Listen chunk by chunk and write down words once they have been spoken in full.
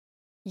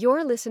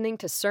You're listening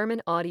to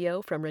sermon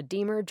audio from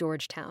Redeemer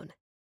Georgetown.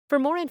 For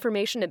more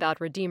information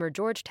about Redeemer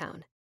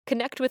Georgetown,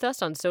 connect with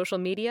us on social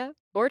media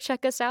or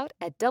check us out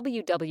at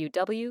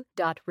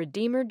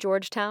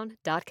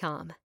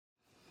www.redeemergeorgetown.com.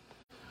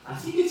 I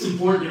think it's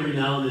important every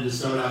now and then to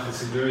start off with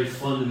some very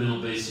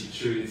fundamental basic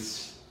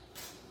truths.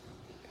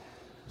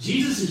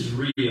 Jesus is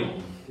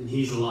real and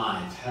he's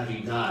alive,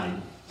 having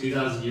died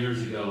 2,000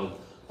 years ago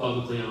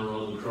publicly on a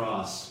Roman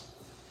cross.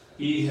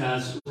 He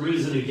has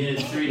risen again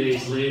 3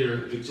 days later,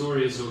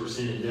 victorious over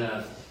sin and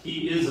death.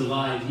 He is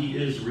alive. He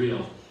is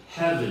real.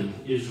 Heaven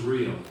is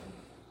real.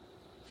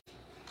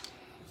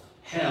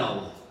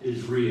 Hell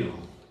is real.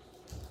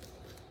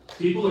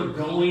 People are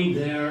going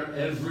there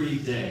every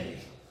day.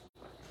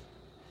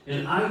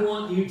 And I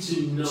want you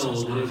to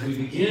know that as we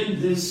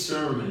begin this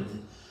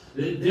sermon,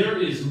 that there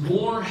is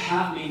more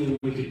happening than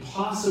we could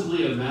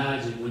possibly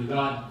imagine when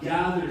God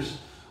gathers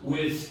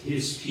with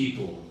his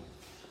people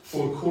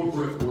for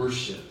corporate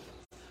worship.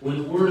 When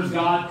the Word of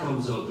God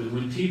comes open,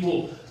 when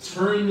people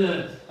turn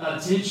the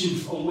attention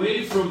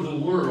away from the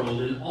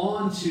world and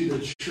onto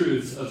the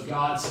truth of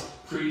God's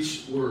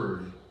preached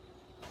Word.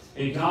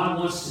 And God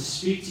wants to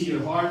speak to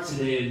your heart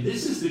today, and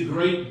this is the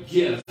great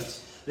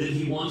gift that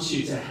he wants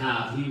you to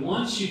have. He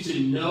wants you to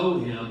know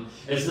him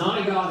as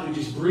not a God who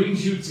just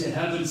brings you to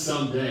heaven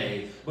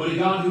someday, but a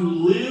God who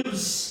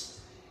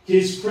lives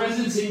his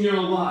presence in your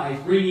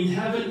life, bringing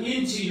heaven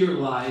into your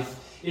life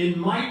in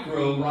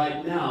micro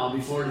right now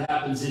before it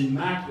happens in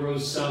macro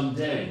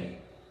someday.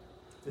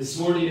 This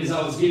morning as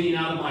I was getting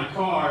out of my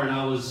car and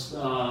I was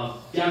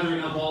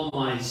gathering up all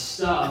my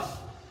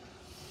stuff,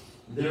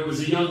 there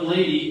was a young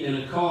lady in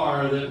a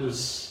car that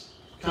was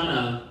kind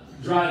of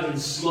driving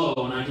slow,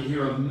 and I could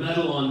hear a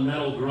metal on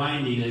metal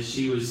grinding as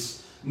she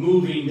was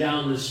moving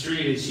down the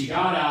street. And she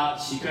got out,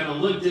 she kind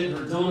of looked at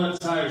her donut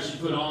tire she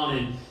put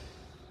on,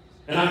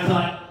 and I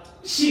thought,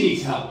 she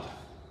needs help.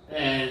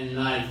 And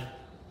I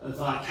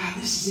thought, God,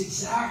 this is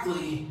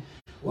exactly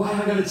why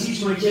I got to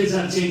teach my kids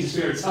how to change a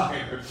spare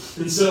tire.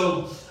 And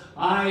so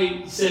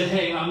I said,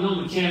 hey, I'm no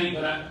mechanic,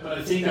 but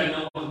I think I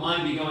know what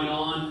might be going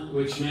on,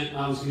 which meant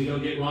I was going to go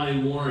get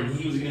Ryan Moore, and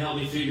he was going to help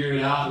me figure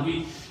it out.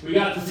 And we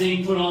got the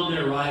thing put on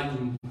there right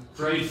and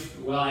prayed.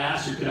 Well, I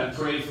asked her, could I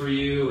pray for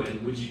you,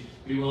 and would you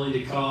be willing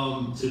to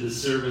come to the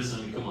service? I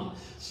mean, come on,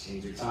 let's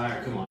change your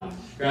tire. Come on,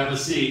 grab a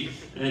seat.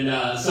 And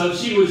so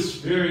she was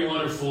very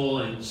wonderful,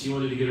 and she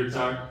wanted to get her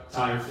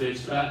tire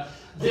fixed. But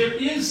there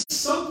is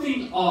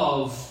something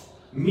of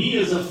me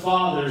as a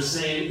father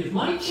saying, if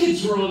my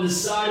kids were on the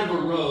side of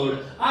a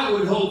road, I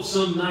would hope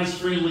some nice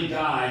friendly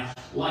guy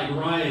like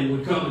Ryan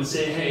would come and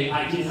say, hey,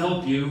 I can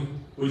help you.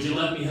 Would you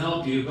let me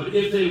help you? But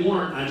if they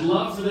weren't, I'd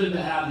love for them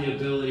to have the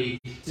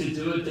ability to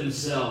do it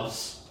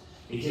themselves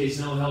in case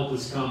no help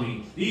was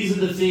coming. These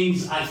are the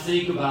things I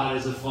think about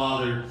as a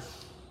father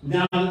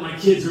now that my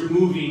kids are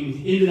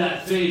moving into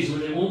that phase where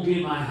they won't be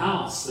in my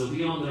house. They'll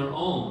be on their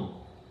own.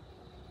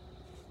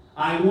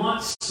 I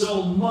want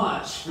so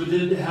much for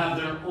them to have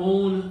their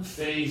own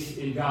faith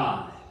in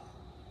God.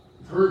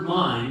 You've heard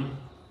mine.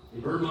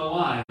 You've heard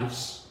my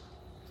wife's.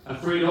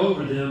 I've prayed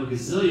over them a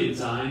gazillion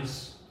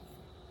times.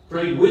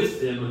 Prayed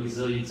with them a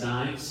gazillion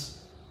times.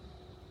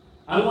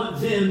 I want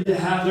them to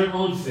have their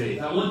own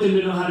faith. I want them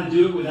to know how to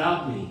do it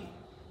without me.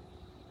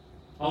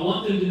 I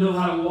want them to know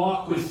how to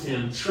walk with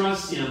him,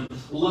 trust him,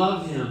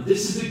 love him.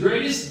 This is the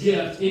greatest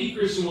gift any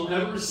Christian will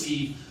ever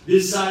receive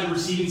this side of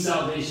receiving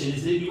salvation,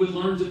 is that you would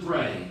learn to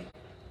pray.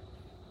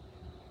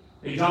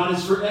 And God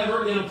is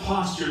forever in a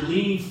posture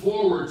leaning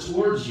forward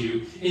towards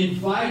you,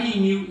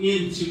 inviting you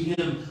into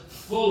him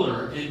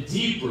fuller and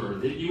deeper,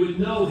 that you would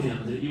know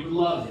him, that you would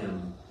love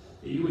him,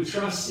 that you would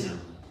trust him.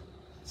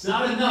 It's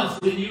not enough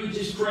that you would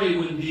just pray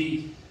when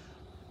the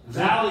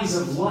valleys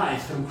of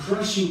life come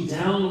crushing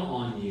down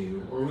on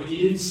you, or when you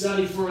didn't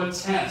study for a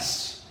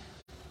test,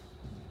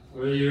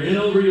 or you're in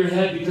over your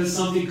head because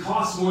something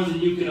costs more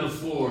than you can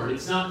afford.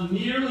 It's not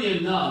nearly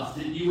enough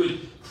that you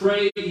would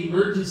pray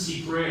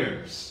emergency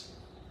prayers.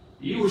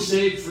 You were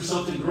saved for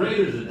something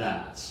greater than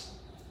that.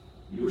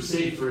 You were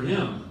saved for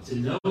him, to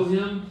know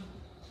him,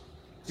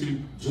 to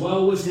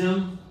dwell with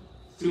him,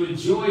 to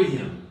enjoy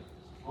him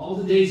all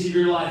the days of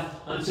your life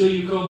until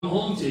you come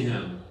home to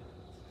him.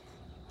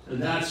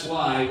 And that's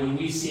why when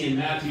we see in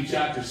Matthew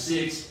chapter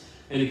 6,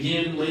 and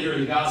again later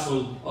in the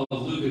Gospel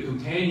of Luke, a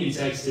companion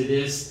text to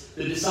this,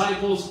 the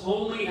disciples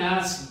only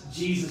asked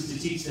Jesus to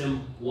teach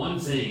them one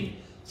thing: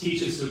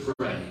 teach us to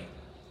pray.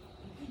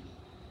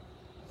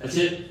 That's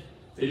it.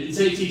 They didn't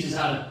say teach us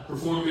how to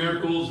perform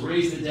miracles,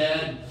 raise the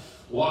dead,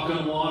 walk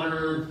on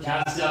water,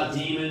 cast out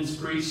demons,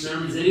 preach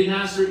sermons. They didn't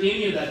ask for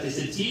any of that. They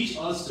said, teach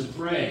us to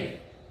pray.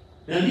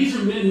 Now, these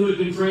are men who had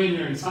been praying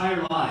their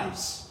entire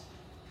lives.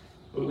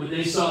 But when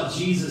they saw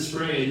Jesus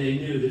pray, and they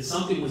knew that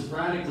something was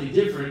radically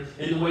different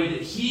in the way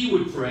that he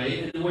would pray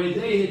and the way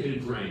they had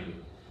been praying.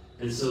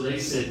 And so they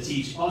said,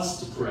 teach us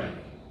to pray.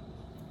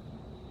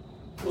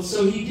 Well,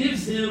 so he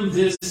gives them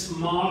this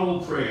model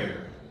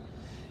prayer.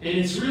 And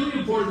it's really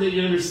important that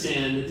you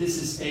understand that this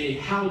is a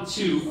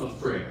how-to of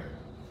prayer.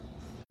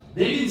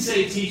 They didn't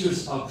say teach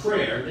us a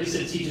prayer. They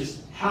said teach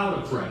us how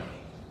to pray.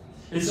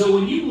 And so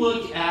when you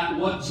look at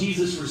what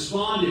Jesus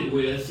responded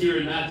with here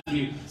in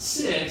Matthew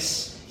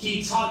 6,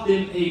 he taught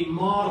them a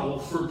model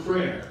for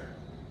prayer.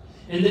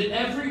 And that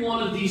every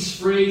one of these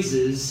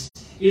phrases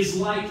is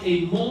like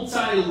a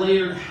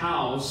multi-layered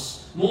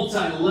house,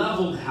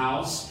 multi-leveled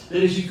house,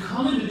 that as you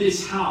come into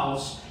this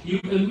house,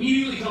 you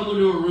immediately come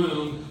into a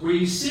room where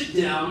you sit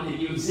down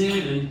and you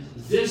examine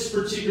this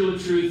particular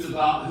truth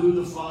about who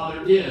the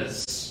Father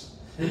is.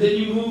 And then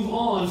you move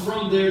on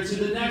from there to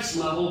the next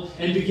level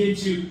and begin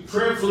to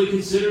prayerfully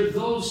consider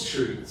those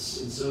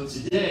truths. And so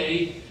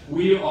today,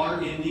 we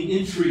are in the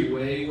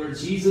entryway where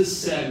Jesus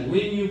said,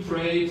 when you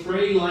pray,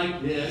 pray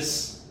like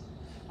this: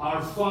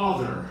 Our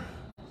Father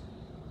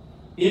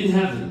in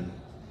heaven,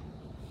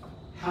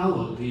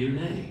 hallowed be your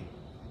name.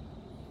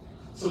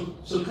 So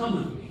come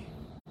with me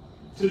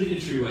to the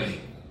entryway.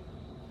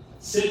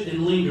 Sit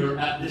and linger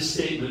at this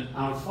statement,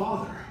 Our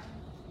Father.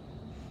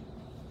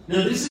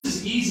 Now this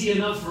is easy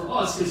enough for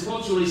us because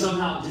culturally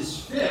somehow it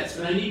just fits,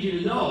 but I need you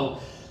to know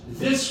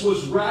this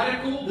was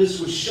radical, this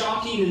was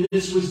shocking, and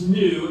this was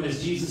new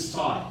as Jesus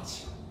taught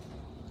it.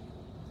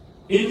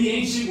 In the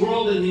ancient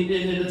world, in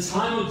the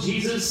time of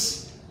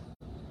Jesus,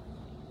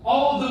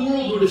 all of the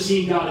world would have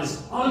seen God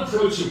as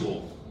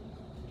unapproachable,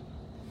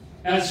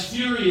 as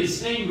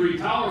furious, angry,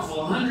 powerful,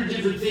 100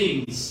 different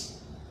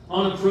things,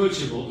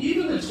 unapproachable.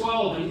 Even the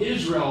 12 in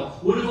Israel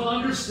would have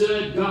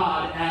understood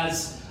God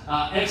as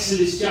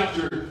Exodus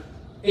chapter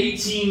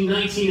 18,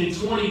 19, and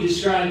 20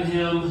 describe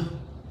him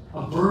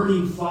a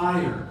burning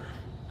fire.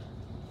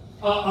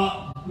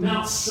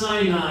 Mount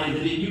Sinai,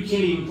 that you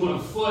can't even put a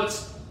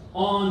foot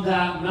on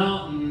that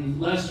mountain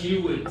lest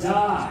you would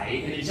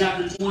die. And in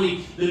chapter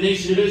 20, the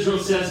nation of Israel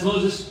says,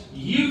 Moses,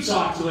 you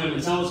talk to him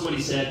and tell us what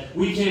he said.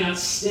 We cannot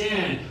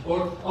stand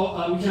or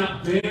we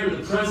cannot bear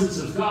the presence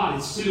of God.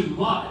 It's too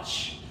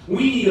much.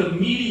 We need a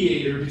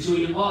mediator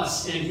between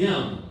us and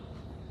him.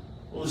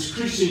 Well, as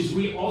Christians,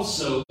 we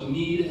also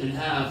need and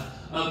have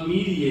a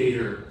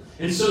mediator.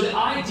 And so the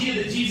idea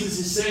that Jesus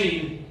is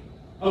saying,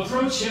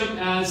 approach him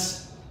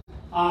as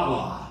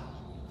Abba,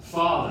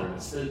 Father.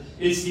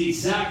 It's the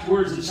exact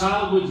words a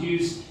child would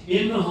use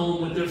in the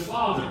home with their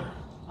father.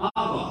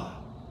 Abba.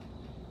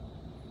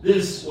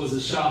 This was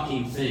a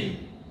shocking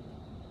thing.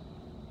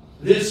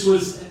 This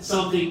was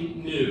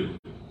something new.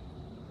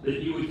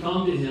 That you would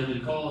come to him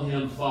and call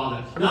him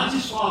Father. Not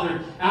just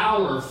Father,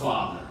 our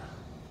Father.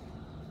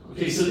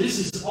 Okay, so this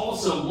is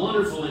also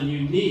wonderful and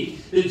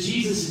unique that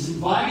Jesus is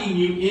inviting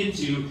you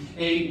into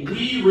a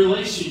we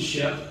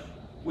relationship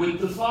with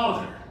the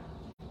Father.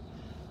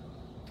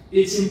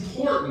 It's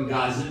important,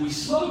 guys, that we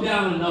slow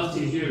down enough to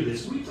hear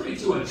this. We pray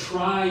to a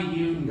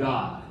triune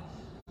God,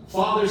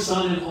 Father,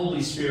 Son, and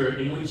Holy Spirit.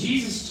 And when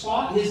Jesus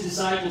taught his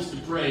disciples to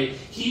pray,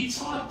 he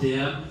taught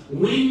them,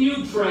 when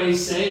you pray,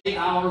 say,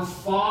 Our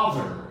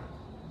Father.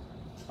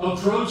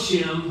 Approach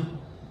him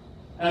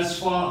as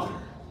Father.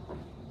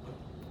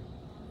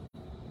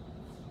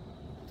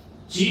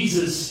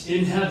 Jesus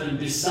in heaven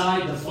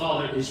beside the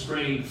Father is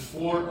praying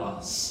for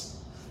us.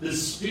 The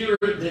Spirit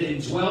that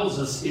indwells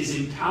us is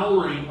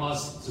empowering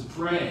us to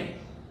pray.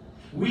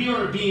 We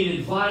are being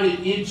invited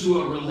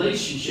into a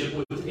relationship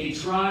with a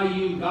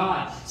triune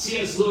God.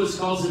 C.S. Lewis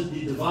calls it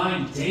the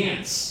divine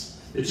dance.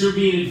 That you're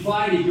being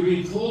invited, you're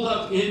being pulled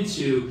up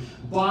into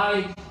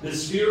by the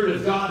Spirit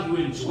of God who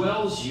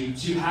indwells you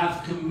to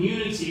have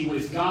community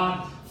with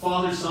God,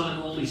 Father, Son,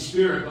 and Holy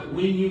Spirit. But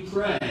when you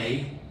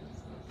pray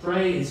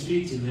and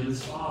speak to him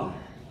as Father.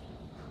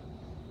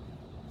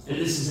 And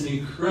this is an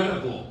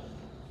incredible,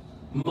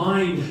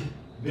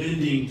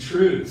 mind-bending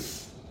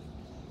truth.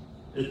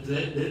 That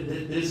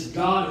this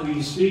God who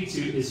you speak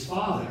to is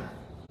Father.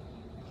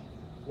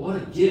 What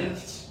a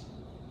gift.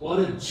 What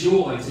a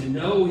joy to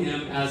know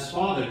him as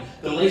Father.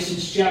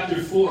 Galatians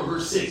chapter 4,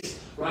 verse 6.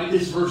 Write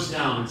this verse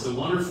down. It's a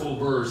wonderful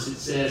verse. It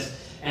says,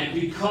 and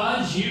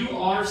because you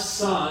are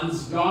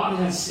sons, God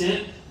has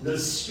sent the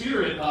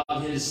Spirit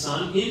of his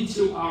Son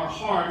into our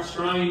hearts,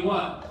 crying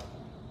what?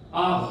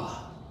 Abba,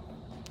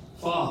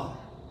 Father.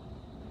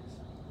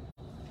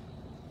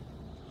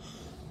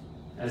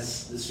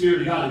 As the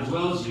Spirit of God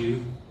indwells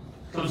you,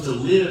 comes to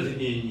live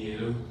in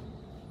you,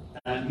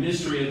 that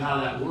mystery of how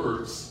that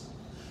works,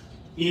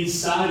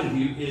 inside of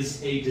you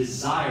is a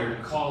desire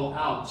to call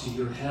out to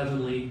your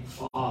Heavenly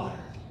Father.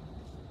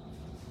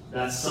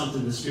 That's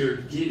something the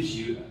Spirit gives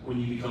you when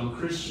you become a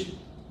Christian.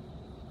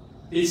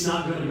 It's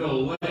not going to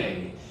go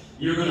away.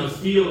 You're going to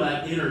feel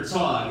that inner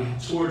tug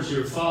towards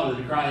your Father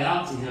to cry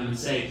out to him and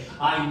say,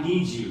 I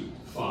need you,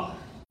 Father.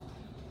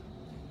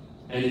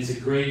 And it's a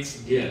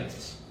great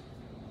gift.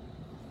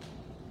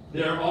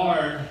 There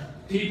are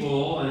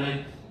people,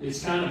 and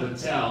it's kind of a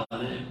tell,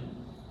 and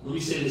let me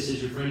say this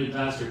as your friend and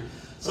pastor.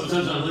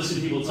 Sometimes when I listen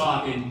to people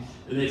talking,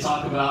 and they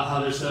talk about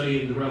how they're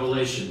studying the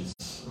Revelations.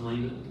 I'm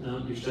like,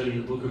 no, you're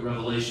studying the book of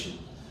Revelation.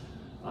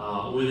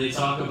 When they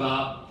talk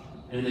about,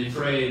 and they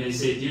pray, and they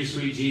say, Dear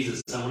sweet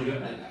Jesus, I want to go.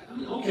 I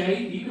mean,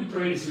 okay, you can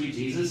pray to sweet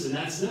Jesus, and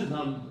that's it.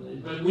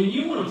 But when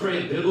you want to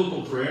pray a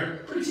biblical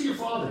prayer, pray to your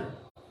Father.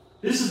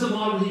 This is the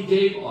model he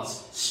gave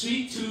us.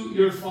 Speak to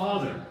your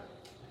Father.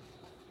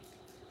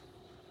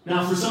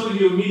 Now, for some of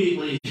you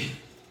immediately,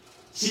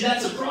 see,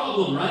 that's a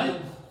problem, right?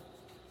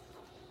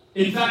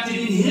 In fact, it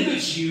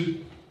inhibits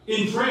you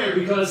in prayer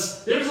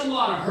because there's a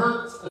lot of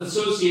hurt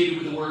associated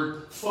with the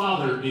word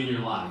father in your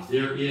life.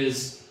 There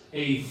is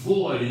a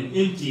void, an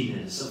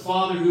emptiness, a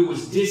father who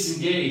was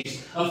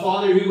disengaged, a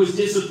father who was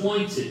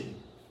disappointed,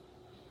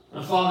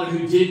 a father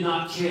who did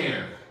not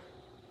care.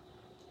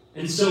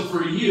 And so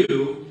for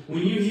you,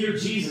 when you hear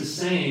Jesus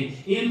saying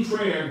in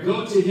prayer,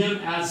 go to him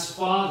as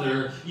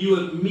Father,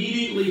 you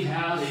immediately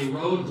have a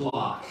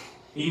roadblock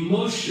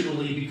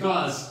emotionally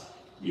because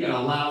you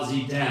got a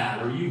lousy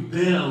dad or you've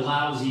been a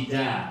lousy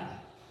dad.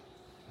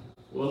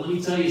 Well, let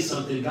me tell you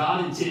something.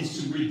 God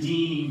intends to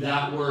redeem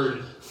that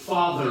word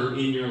Father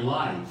in your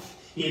life.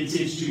 He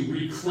intends to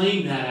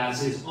reclaim that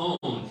as his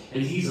own.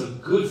 And he's a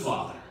good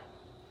father.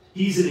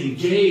 He's an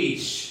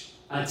engaged,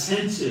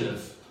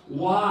 attentive,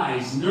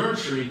 wise,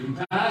 nurturing,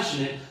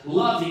 compassionate,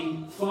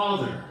 loving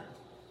father.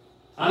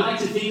 I like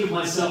to think of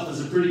myself as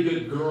a pretty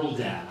good girl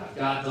dad. I've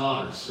got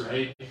daughters,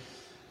 right?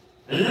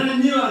 And then I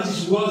knew I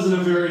just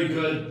wasn't a very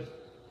good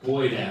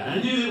boy dad.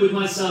 I knew that with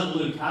my son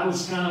Luke, I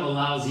was kind of a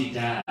lousy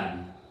dad.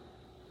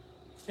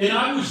 And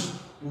I was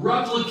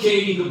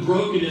replicating the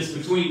brokenness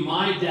between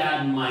my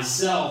dad and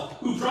myself,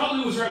 who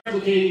probably was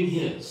replicating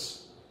his.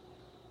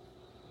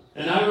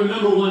 And I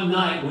remember one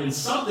night when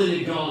something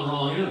had gone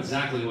wrong. I know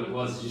exactly what it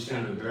was. It's just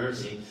kind of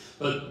embarrassing.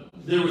 But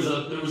there was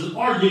an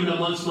argument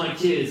amongst my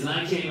kids, and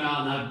I came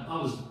out, and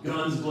I was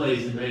guns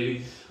blazing,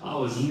 baby. I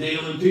was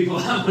nailing people.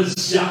 I was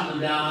shouting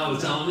them down. I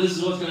was telling them, this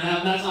is what's going to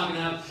happen. That's not going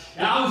to happen.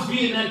 And I was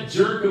being that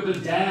jerk of a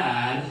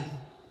dad.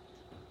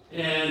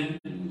 And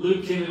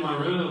Luke came in my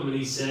room, and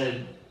he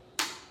said,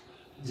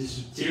 just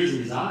with tears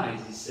in his eyes,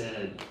 he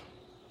said,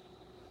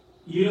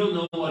 you don't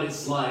know what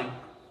it's like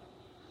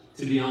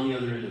to be on the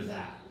other end of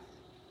that.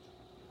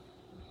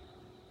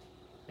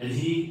 And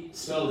he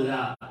spelled it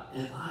out,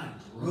 and I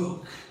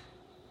broke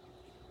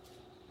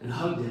and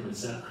hugged him and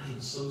said, I am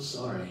so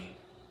sorry.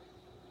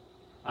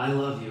 I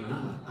love you,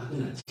 and I've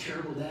been a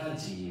terrible dad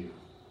to you,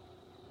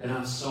 and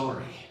I'm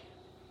sorry.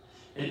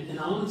 And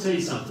I want to tell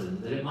you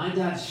something, that at my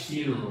dad's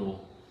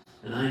funeral,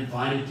 and I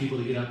invited people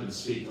to get up and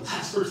speak, the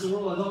last person in the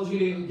world I thought was going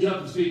to get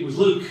up and speak was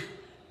Luke.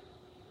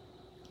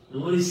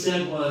 And what he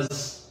said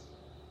was,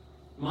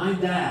 my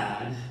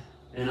dad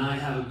and I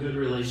have a good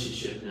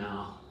relationship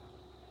now.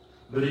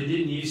 But it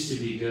didn't used to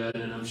be good,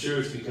 and I'm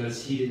sure it's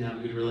because he didn't have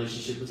a good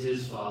relationship with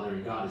his father,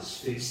 and God has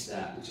fixed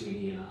that between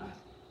he and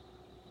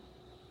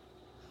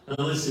I.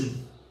 Now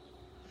listen,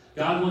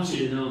 God wants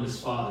you to know him as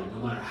Father,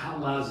 no matter how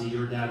lousy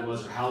your dad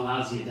was or how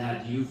lousy a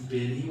dad you've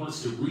been. He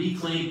wants to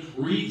reclaim,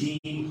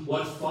 redeem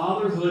what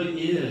fatherhood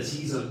is.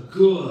 He's a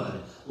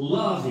good,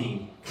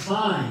 loving,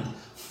 kind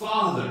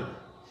Father.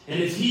 And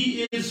if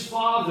he is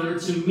Father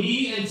to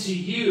me and to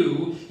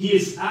you, he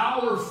is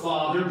our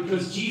Father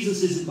because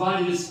Jesus has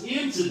invited us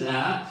into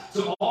that.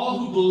 To all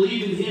who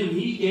believe in him,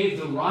 he gave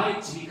the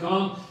right to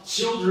become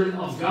children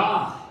of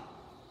God.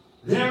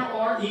 There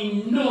are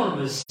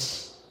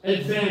enormous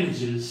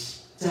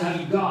advantages to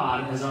having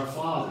God as our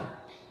Father.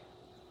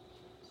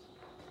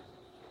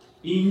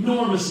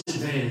 Enormous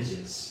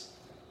advantages.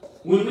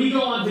 When we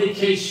go on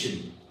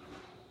vacation,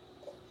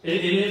 and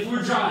if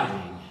we're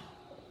driving,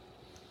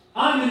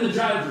 I'm in the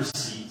driver's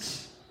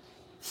seat,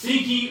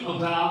 thinking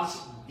about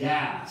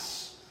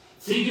gas,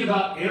 thinking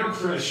about air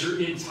pressure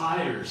in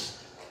tires,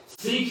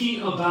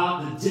 thinking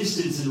about the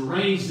distance and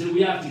range that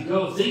we have to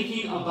go,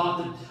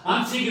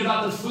 I'm thinking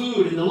about the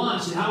food and the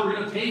lunch and how we're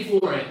going to pay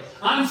for it.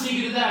 I'm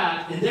thinking of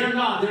that, and they're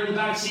not. They're in the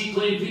back seat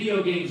playing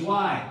video games.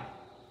 Why?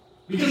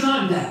 Because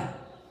I'm Dad.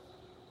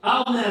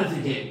 I'll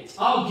navigate.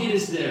 I'll get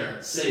us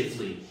there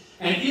safely.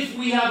 And if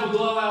we have a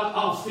blowout,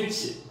 I'll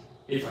fix it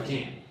if I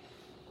can.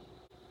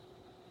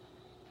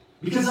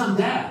 Because I'm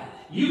Dad.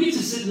 You get to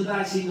sit in the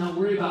back seat and not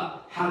worry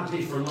about how to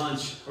pay for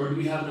lunch or do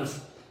we have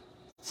enough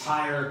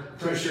tire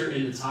pressure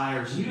in the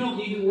tires. You don't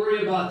need to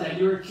worry about that.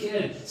 You're a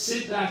kid.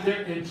 Sit back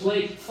there and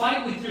play.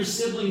 Fight with your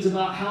siblings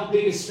about how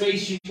big a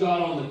space you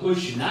got on the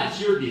cushion. That's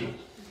your deal.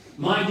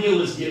 My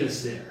deal is get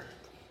us there.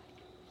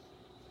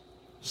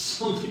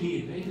 So many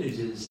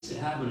advantages to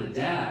having a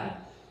dad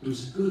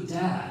who's a good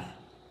dad,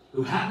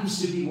 who happens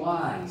to be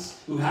wise,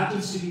 who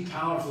happens to be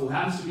powerful, who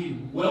happens to be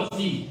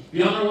wealthy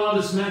beyond our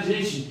wildest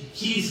imagination.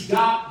 He's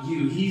got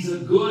you. He's a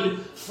good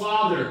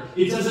Father.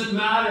 It doesn't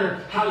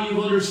matter how you've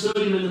understood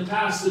him in the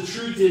past. The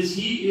truth is,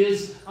 he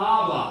is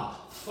Abba,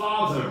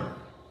 Father.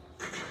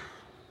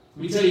 Let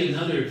me tell you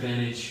another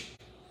advantage.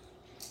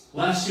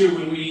 Last year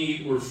when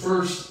we were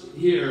first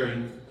here,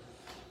 and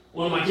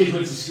one of my kids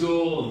went to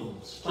school and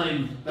was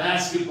playing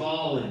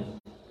basketball and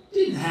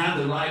didn't have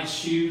the right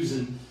shoes,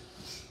 and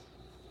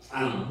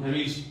I don't know. I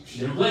mean,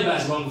 she never played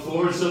basketball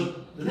before,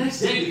 so the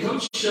next day the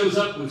coach shows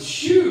up with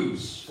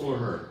shoes for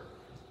her.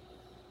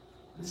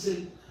 I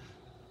said,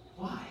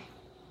 why?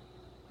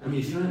 I mean,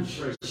 if you don't have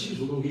the right shoes,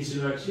 we'll go get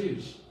you the right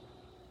shoes.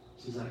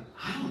 She's like,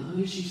 I don't know.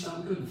 Maybe she thought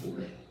we couldn't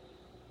afford it.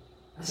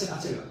 I said,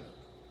 I'll tell you what.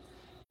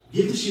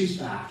 Give the shoes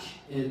back,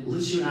 and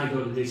let's you and I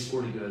go to Dick's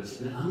Sporting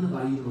Goods, and I'm going to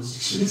buy you the most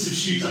expensive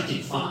shoes I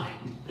can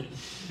find.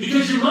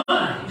 Because you're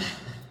mine.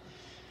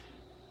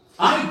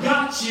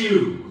 got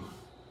you.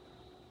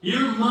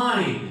 You're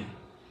mine.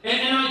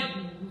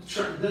 And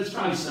that's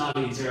probably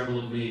snotty and terrible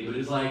of me, but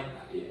it's like,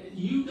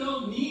 you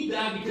don't need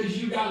that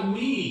because you got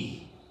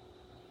me.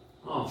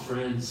 Oh,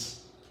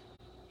 friends,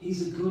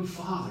 he's a good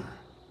father.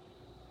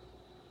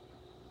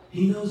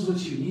 He knows what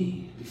you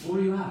need before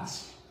you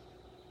ask.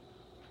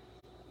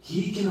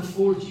 He can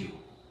afford you.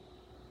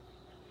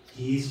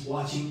 He's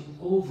watching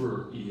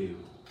over you.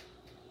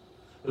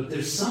 But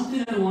there's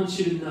something I want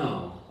you to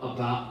know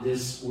about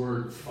this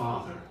word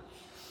father.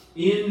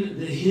 In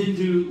the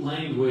Hindu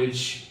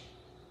language,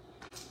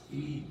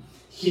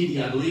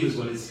 Hindi, I believe is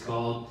what it's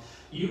called,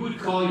 you would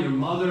call your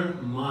mother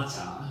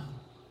Mata.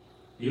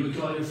 You would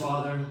call your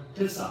father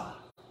Pisa.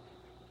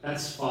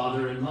 That's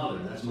father and mother.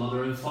 That's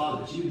mother and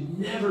father. But you would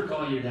never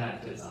call your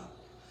dad Pisa.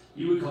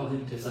 You would call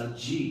him Pisa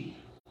Ji.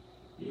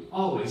 You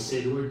always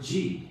say the word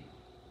Ji.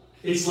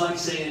 It's like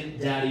saying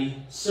daddy,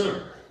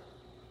 sir.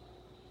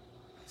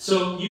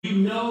 So you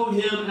know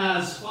him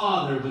as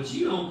father, but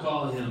you don't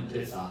call him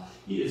Pisa.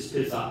 He is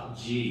Pisa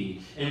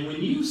Ji. And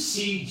when you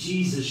see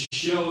Jesus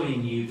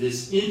showing you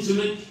this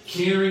intimate,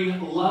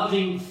 caring,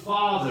 loving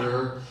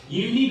father,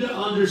 you need to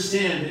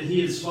understand that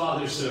he is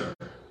father, sir.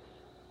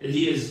 That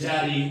he is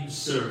daddy,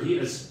 sir. He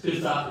is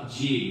Pisa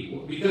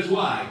Ji. Because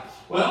why?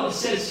 Well, it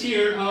says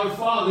here, our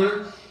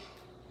Father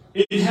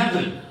in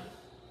heaven.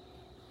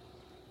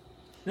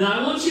 Now,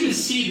 I want you to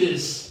see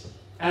this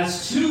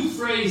as two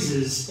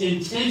phrases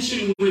in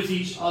tension with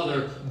each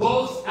other,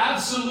 both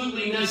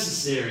absolutely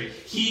necessary.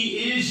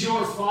 He is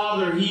your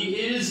Father. He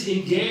is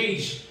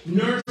engaged,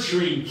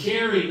 nurturing,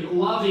 caring,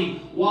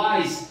 loving,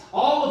 wise,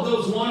 all of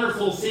those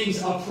wonderful things,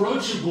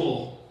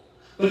 approachable.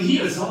 But he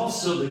is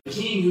also the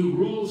King who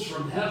rules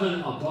from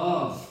heaven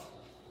above.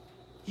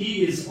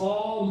 He is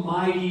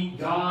Almighty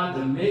God,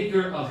 the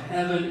maker of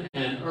heaven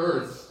and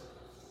earth.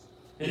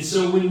 And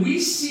so when we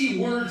see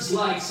words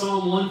like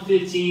Psalm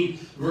 115,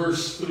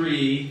 verse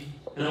 3,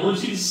 and I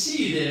want you to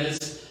see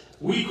this,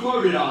 we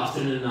quote it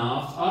often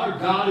enough. Our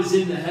God is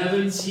in the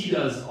heavens. He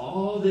does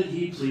all that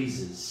he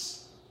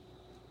pleases.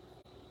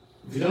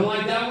 If you don't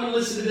like that one,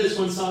 listen to this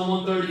one, Psalm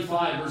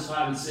 135, verse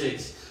 5 and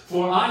 6.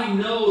 For I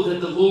know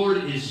that the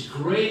Lord is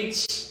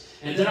great,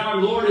 and that our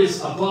Lord is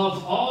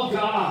above all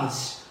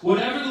gods.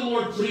 Whatever the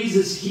Lord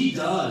pleases, he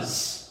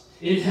does,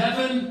 in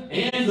heaven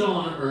and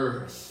on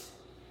earth.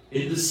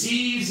 In the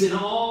seas and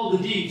all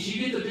the deeps.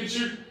 You get the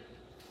picture?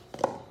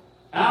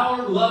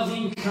 Our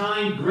loving,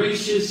 kind,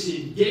 gracious,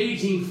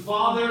 engaging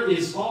Father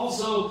is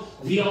also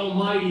the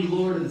Almighty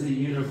Lord of the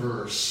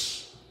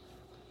universe.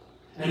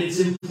 And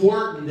it's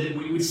important that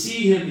we would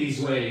see him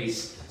these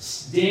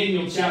ways.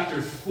 Daniel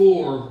chapter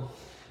 4,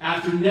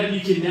 after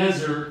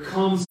Nebuchadnezzar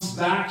comes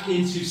back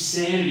into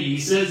sanity, he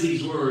says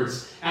these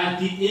words, at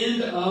the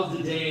end of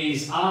the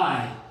days,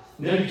 I,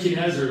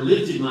 Nebuchadnezzar,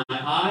 lifted my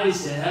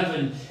eyes to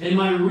heaven, and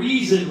my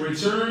reason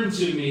returned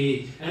to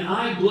me, and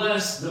I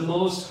blessed the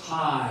Most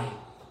High.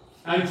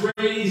 I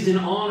praised and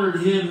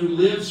honored him who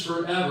lives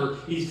forever.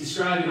 He's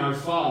describing our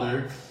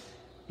Father.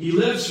 He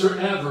lives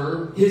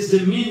forever. His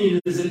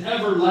dominion is an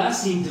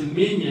everlasting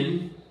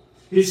dominion.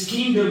 His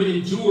kingdom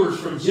endures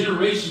from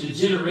generation to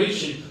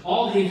generation.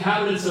 All the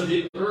inhabitants of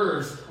the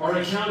earth are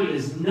accounted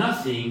as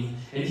nothing,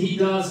 and he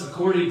does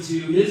according to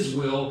his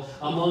will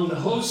among the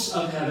hosts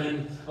of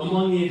heaven,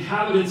 among the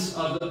inhabitants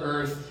of the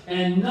earth,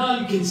 and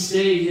none can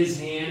stay his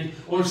hand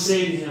or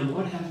say to him,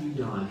 what have you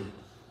done?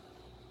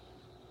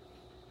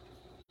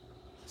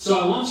 So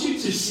I want you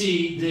to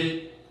see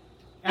that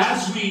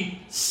as we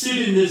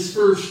sit in this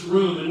first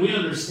room and we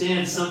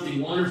understand something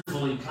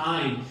wonderful and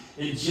kind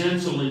and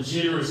gentle and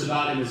generous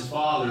about him as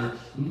Father,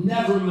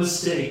 never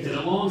mistake that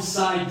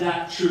alongside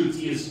that truth,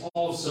 he is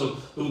also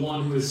the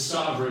one who is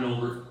sovereign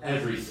over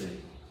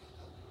everything.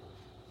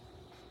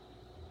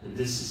 And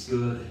this is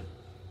good.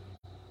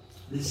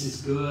 This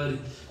is good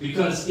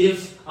because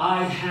if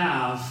I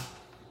have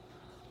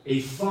a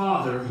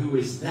Father who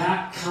is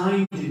that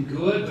kind and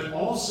good, but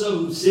also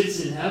who sits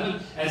in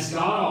heaven as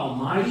God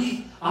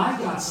Almighty, I've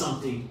got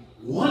something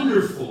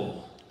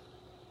wonderful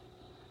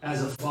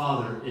as a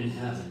Father in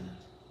heaven.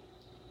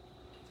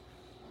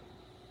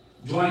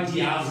 Dwight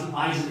D.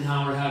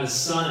 Eisenhower had a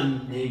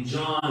son named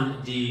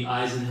John D.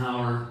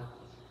 Eisenhower.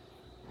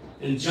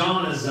 And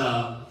John, as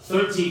a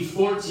 13,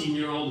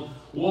 14-year-old,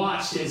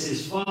 watched as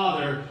his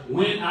father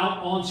went out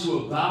onto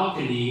a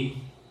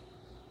balcony,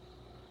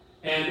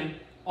 and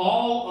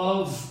all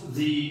of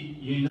the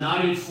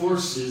United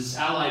Forces,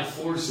 Allied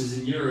forces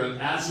in Europe,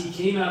 as he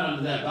came out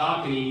onto that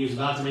balcony and he was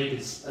about to make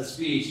a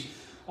speech,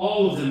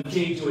 all of them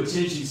came to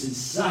attention in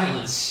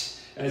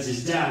silence as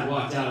his dad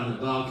walked out on the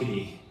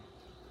balcony.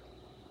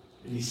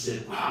 And he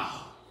said,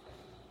 wow,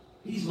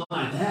 he's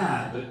my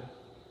dad, but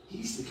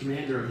he's the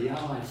commander of the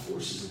Allied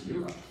forces of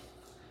Europe.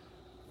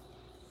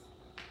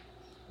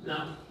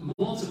 Now,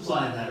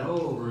 multiply that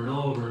over and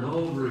over and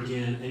over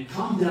again and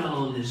come down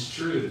on this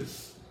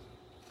truth.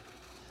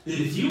 That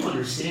if you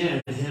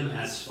understand him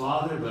as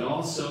Father, but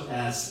also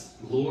as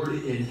Lord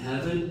in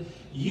heaven,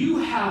 you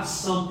have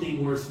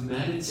something worth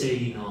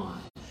meditating on,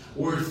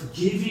 worth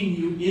giving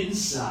you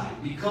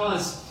insight.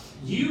 Because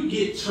you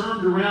get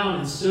turned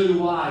around, and so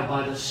do I,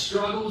 by the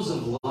struggles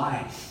of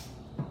life.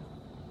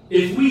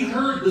 If we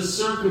heard the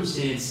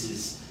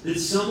circumstances that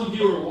some of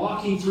you are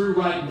walking through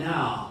right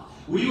now,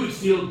 we would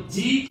feel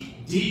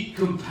deep, deep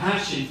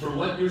compassion for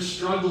what you're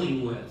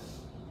struggling with.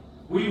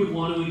 We would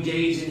want to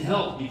engage in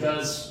help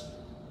because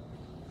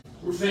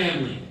we're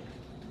family.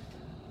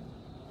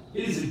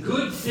 It is a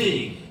good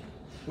thing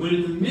when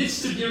in the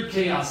midst of your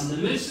chaos, in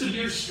the midst of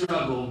your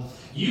struggle,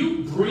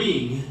 you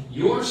bring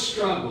your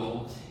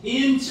struggle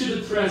into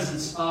the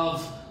presence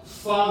of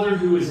Father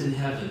who is in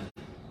heaven.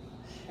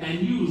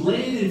 And you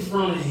lay it in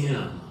front of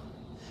Him.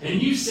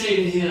 And you say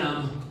to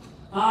Him,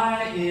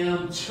 I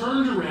am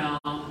turned around,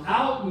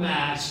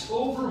 outmatched,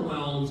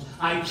 overwhelmed.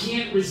 I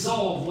can't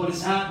resolve what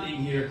is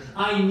happening here.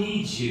 I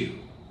need you.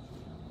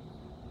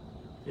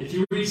 If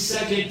you read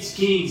 2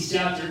 Kings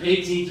chapter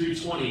 18 through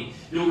 20,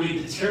 you'll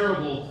read the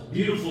terrible,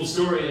 beautiful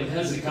story of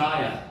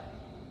Hezekiah.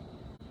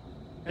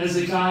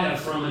 Hezekiah,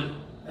 from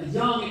a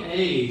young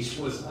age,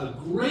 was a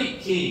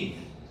great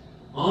king,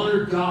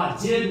 honored God,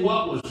 did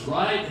what was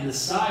right in the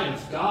sight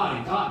of God,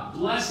 and God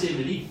blessed him,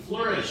 and he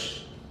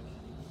flourished.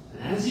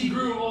 And as he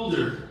grew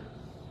older,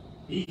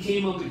 he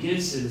came up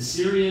against an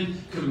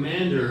Assyrian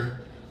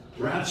commander,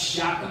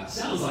 Rabshakeh.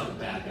 Sounds like a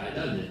bad guy,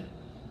 doesn't it?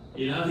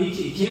 You know,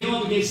 he came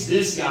up against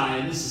this guy,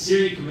 and this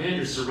Assyrian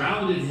commander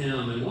surrounded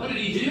him. And what did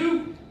he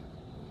do?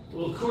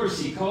 Well, of course,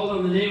 he called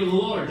on the name of the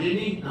Lord, didn't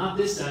he? Not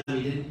this time,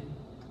 he didn't.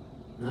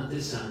 Not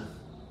this time.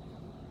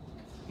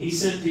 He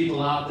sent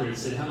people out there and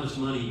said, how much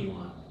money you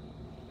want?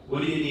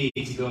 What do you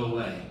need to go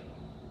away?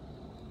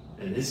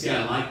 And this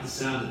guy liked the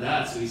sound of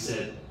that, so he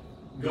said,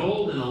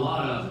 gold and a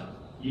lot of it.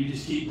 You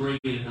just keep bringing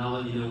it, and I'll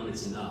let you know when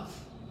it's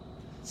enough.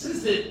 It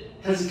says that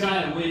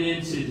Hezekiah went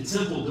into the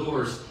temple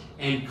doors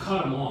and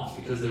cut them off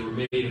because they were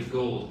made of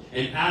gold,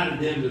 and added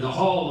them to the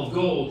hall of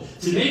gold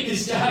to make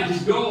this guy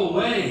just go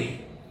away.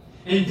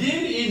 And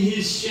then in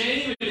his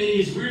shame and in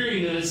his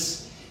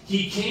weariness,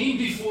 he came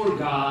before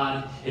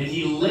God and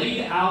he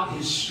laid out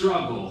his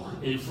struggle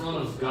in front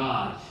of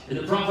God. And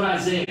the prophet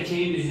Isaiah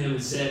came to him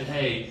and said,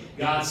 hey,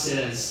 God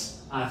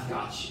says, I've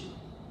got you.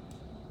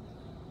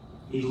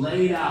 He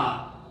laid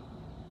out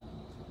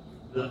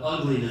the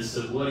ugliness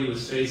of what he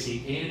was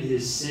facing and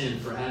his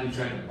sin for having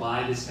tried to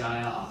buy this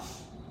guy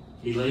off.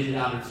 He laid it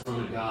out in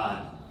front of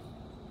God,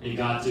 and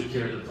God took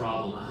care of the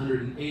problem.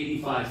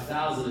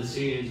 185,000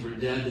 Assyrians were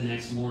dead the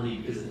next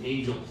morning because an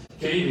angel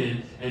came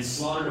in and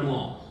slaughtered them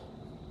all.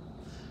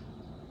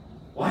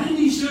 Why didn't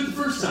he do it the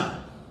first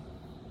time?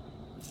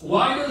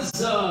 Why does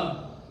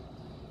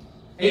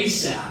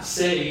Asaph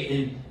say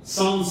in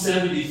Psalm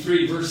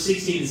 73, verse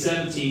 16 and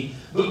 17,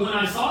 but when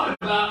I thought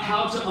about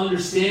how to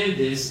understand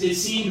this, it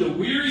seemed a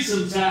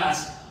wearisome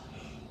task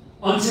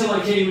until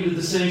I came into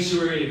the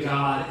sanctuary of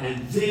God,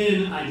 and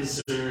then I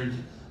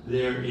discerned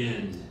their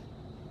end.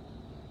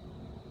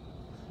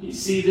 You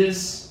see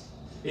this?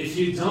 If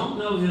you don't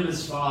know Him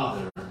as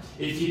Father,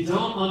 if you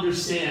don't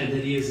understand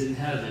that He is in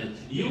heaven,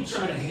 you'll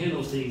try to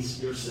handle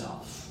things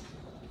yourself.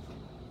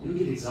 You'll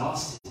get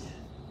exhausted,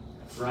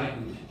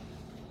 frightened,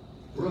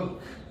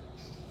 broke,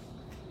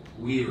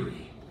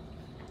 weary.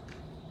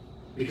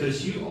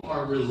 Because you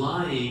are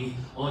relying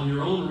on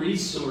your own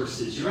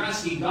resources. You're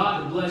asking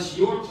God to bless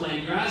your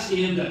plan. You're asking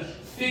Him to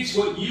fix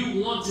what you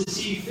want to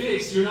see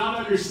fixed. You're not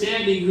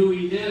understanding who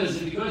He is.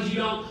 And because you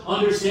don't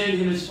understand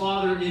Him as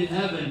Father in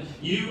heaven,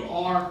 you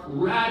are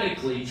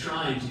radically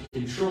trying to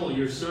control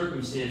your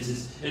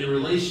circumstances and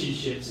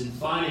relationships and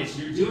finance.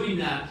 You're doing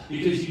that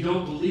because you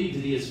don't believe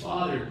that He is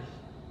Father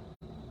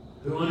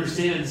who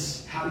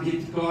understands how to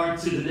get the car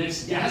to the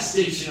next gas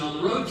station on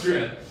the road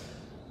trip.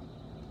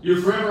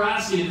 You're forever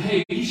asking Him,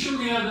 hey, are you sure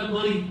we have enough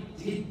money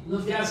to get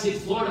enough gas to get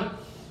to Florida?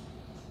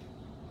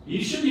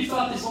 You sure you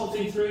thought this whole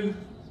thing through?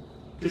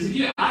 Because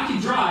I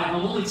can drive. I'm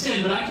only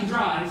 10, but I can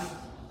drive.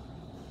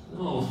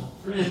 Oh,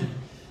 friend,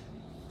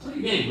 play a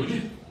game, would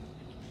you?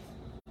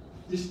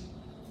 Just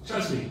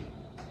trust me.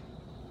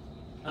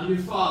 I'm your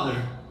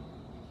Father,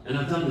 and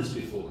I've done this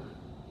before.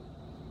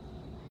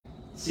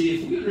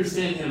 See, if we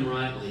understand Him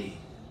rightly,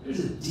 there's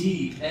a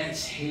deep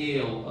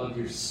exhale of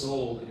your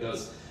soul that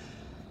goes,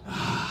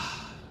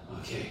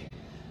 okay,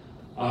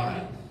 all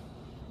right.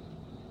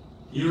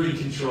 You're in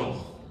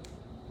control.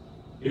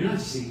 You're not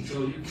just in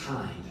control, you're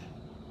kind.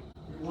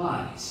 You're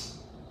wise.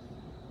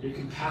 You're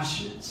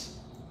compassionate.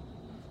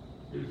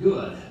 You're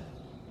good.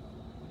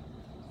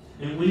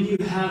 And when you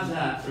have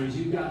that, friends,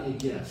 you've got a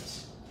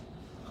gift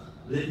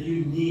that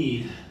you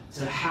need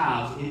to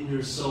have in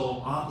your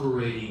soul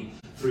operating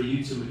for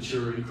you to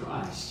mature in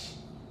Christ.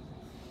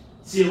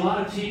 See, a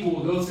lot of people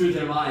will go through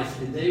their life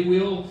and they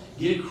will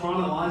get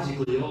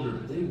chronologically older,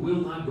 but they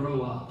will not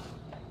grow up.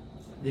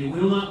 They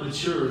will not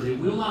mature. They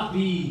will not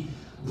be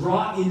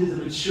brought into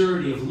the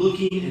maturity of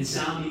looking and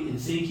sounding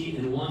and thinking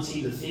and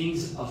wanting the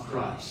things of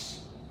Christ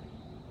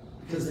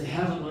because they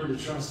haven't learned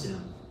to trust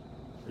Him.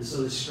 And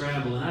so they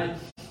scramble. And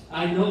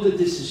I know that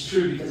this is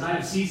true because I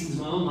have seasons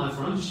in my own life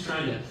where I'm just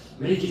trying to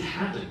make it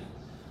happen.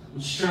 I'm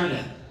just trying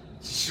to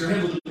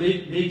scramble to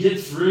make get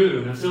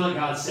through. And I feel like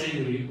God's saying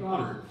to me,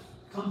 Robert,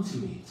 come to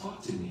me.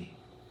 Talk to me.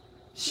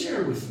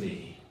 Share with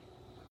me.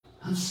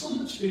 I'm so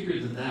much bigger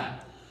than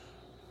that.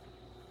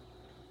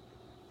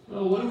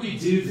 Well, what do we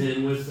do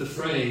then with the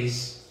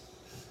phrase,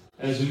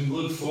 as we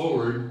look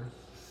forward,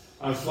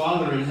 our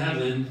Father in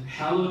heaven,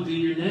 hallowed be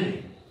your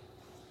name.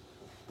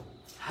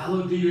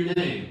 Hallowed be your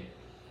name.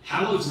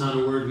 Hallowed's not a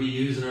word we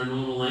use in our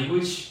normal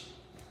language.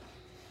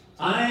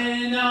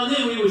 Now and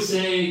then we would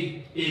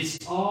say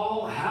it's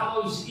All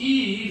Hallows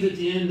Eve at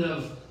the end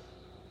of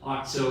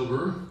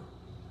October.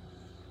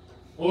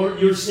 Or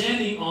you're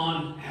standing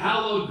on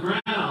hallowed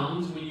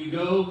ground when you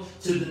go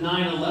to the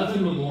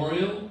 9/11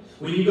 memorial.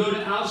 When you go to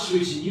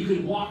Auschwitz and you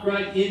can walk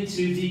right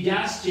into the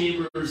gas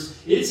chambers,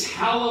 it's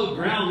hallowed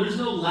ground. There's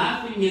no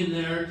laughing in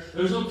there.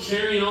 There's no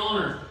carrying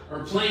on or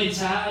playing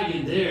tag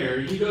in there.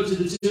 You go to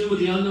the tomb of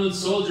the unknown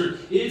soldier,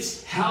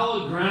 it's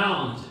hallowed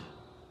ground.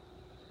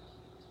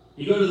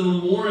 You go to the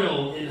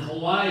memorial in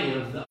Hawaii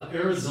of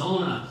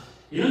Arizona,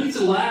 you don't get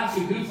to laugh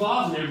and goof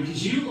off in there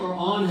because you are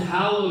on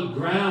hallowed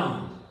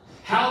ground.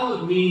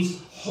 Hallowed means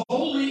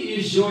holy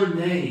is your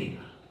name.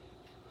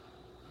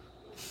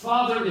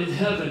 Father in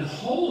heaven,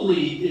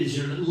 holy is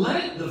your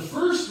name. The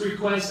first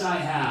request I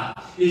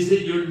have is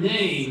that your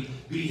name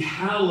be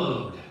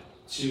hallowed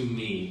to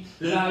me.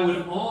 That I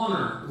would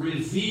honor,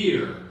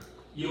 revere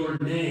your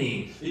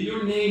name. That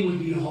your name would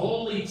be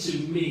holy to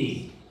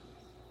me.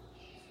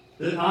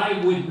 That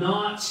I would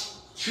not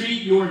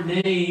treat your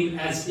name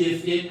as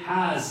if it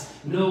has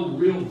no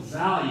real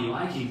value.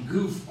 I can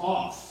goof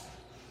off.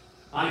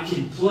 I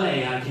can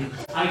play, I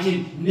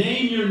can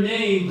name your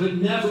name, but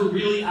never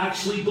really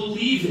actually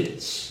believe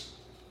it.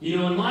 You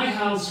know, in my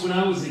house when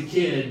I was a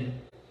kid,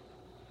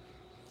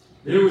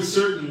 there were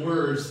certain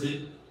words that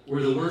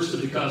were the worst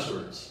of the cuss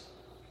words.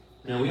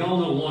 Now, we all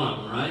know one of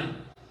them, right?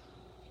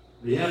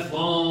 The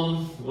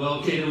F-bomb. Well,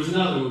 okay, there was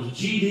another one, it was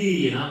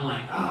GD, and I'm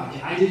like,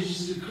 I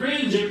just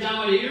cringe every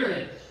time I hear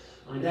it.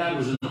 My dad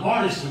was an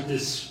artist with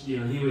this, you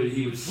know,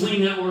 he would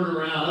fling that word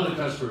around, other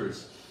cuss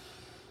words,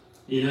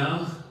 you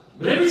know?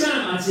 But every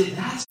time I'd say,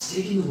 that's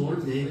taking the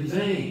Lord's name in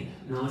vain.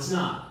 No, it's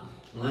not.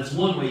 Well, that's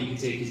one way you can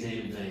take his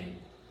name in vain.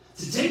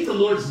 To take the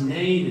Lord's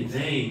name in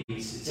vain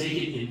means to take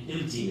it in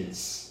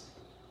emptiness.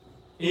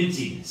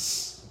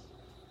 Emptiness.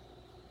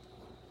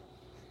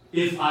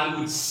 If I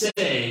would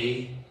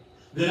say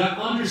that I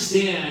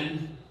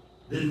understand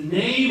the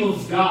name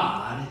of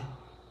God,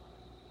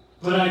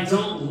 but I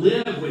don't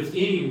live with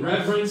any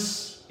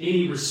reverence,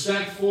 any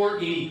respect for,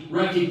 any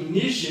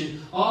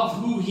recognition of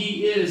who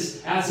he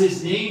is as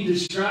his name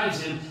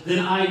describes him,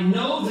 then I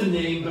know the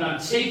name, but I'm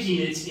taking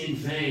it in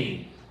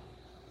vain.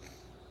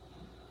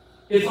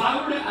 If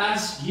I were to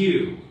ask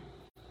you,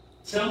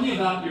 tell me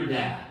about your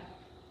dad.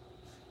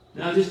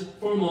 Now just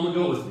for a moment,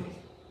 go with me.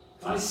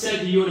 If I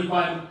said to you in a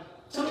quiet,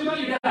 tell me about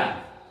your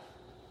dad.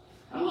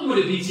 How long would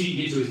it be till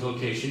you get to his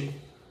location?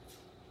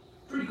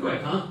 Pretty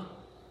quick, huh?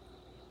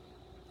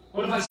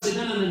 What if I said,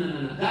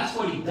 no, that's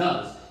what he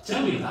does.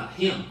 Tell me about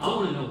him. I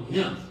want to know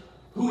him.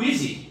 Who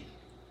is he?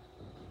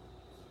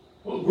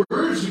 What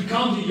words would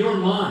come to your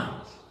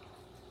mind?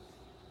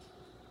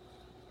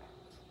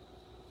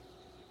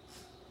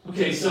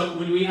 Okay, so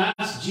when we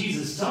ask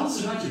Jesus, tell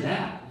us about your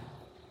dad,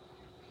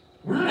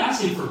 we're not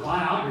asking for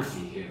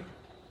biography here.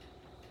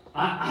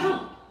 I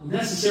don't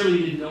necessarily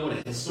need to know what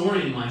a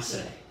historian might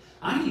say.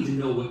 I need to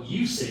know what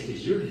you say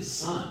because you're his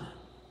son.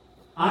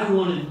 I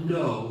want to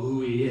know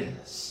who he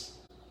is.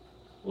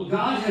 Well,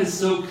 God has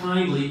so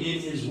kindly in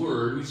his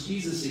word, which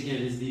Jesus,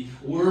 again, is the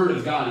word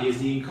of God. He is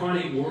the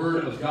incarnate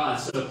word of God.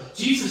 So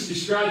Jesus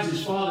describes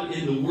his Father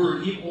in the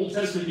word, Old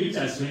Testament, New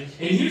Testament.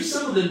 And here's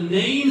some of the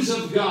names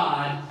of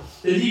God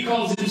that he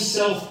calls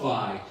himself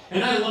by.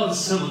 And I love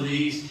some of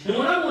these. And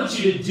what I want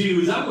you to do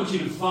is I want you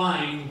to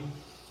find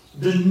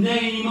the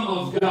name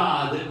of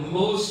God that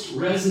most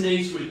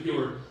resonates with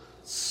your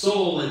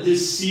soul at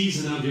this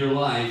season of your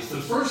life. The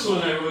first one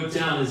I wrote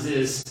down is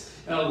this,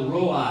 El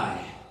Roi.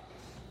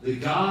 The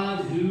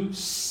God who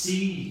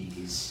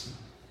sees.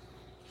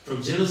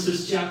 From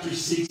Genesis chapter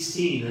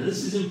 16. And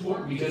this is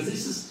important because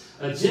this is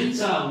a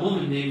Gentile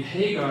woman named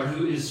Hagar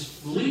who is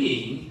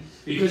fleeing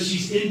because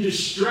she's in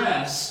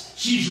distress.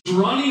 She's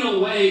running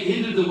away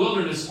into the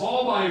wilderness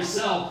all by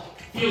herself.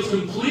 Feels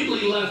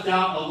completely left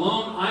out,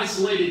 alone,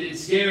 isolated, and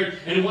scared.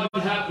 And what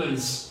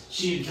happens?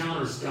 She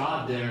encounters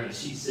God there and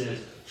she says,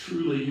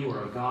 truly you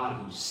are a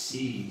God who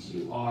sees.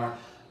 You are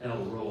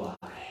El Roi.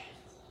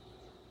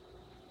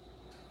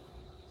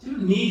 You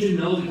don't need to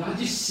know that God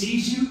just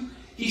sees you.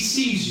 He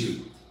sees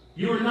you.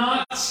 You're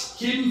not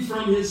hidden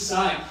from his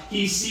sight.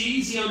 He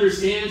sees, he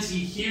understands, he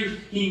hears,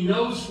 he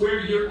knows where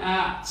you're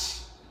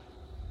at.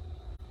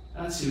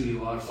 That's who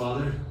you are,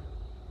 Father.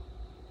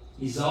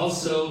 He's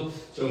also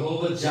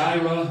Jehovah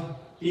Jireh.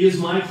 He is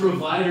my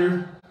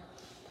provider.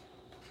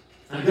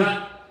 I've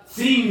got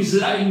things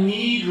that I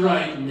need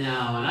right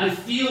now, and I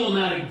feel them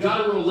at a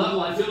guttural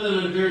level. I feel them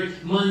at a very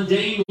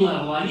mundane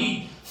level. I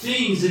need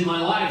things in my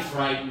life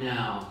right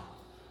now.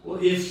 Well,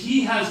 if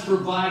he has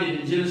provided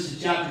in Genesis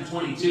chapter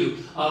 22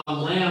 a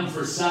lamb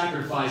for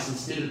sacrifice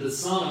instead of the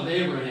son of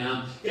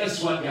Abraham,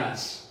 guess what,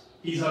 guys?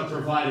 He's our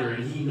provider,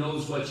 and He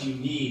knows what you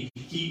need.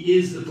 He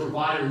is the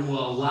provider who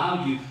will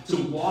allow you to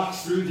walk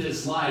through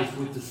this life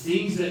with the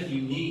things that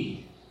you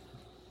need.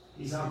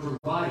 He's our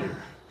provider.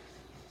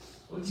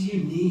 What do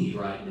you need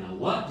right now?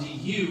 What do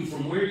you,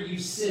 from where you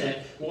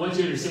sit, want you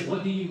to understand,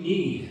 what do you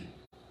need?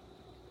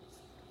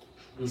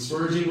 And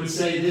Spurgeon would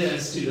say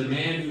this to the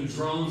man who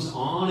drones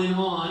on and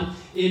on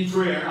in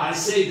prayer. I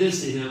say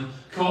this to him,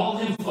 call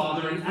him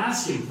Father and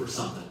ask him for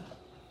something.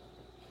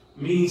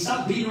 Meaning,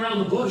 stop beating around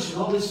the bush with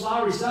all this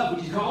flowery stuff.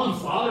 Would you call him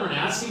Father and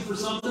ask him for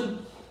something?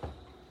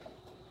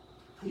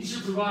 He's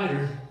your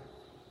provider.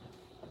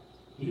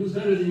 He knows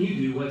better than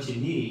you do what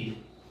you need.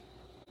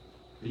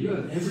 But you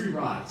have every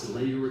right to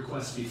lay your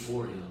request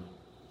before Him.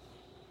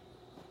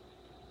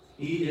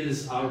 He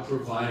is our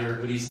provider,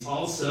 but He's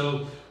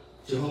also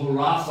Jehovah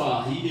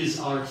Rapha. He is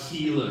our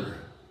healer.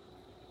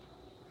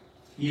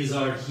 He is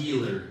our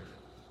healer.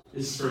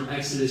 This is from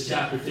Exodus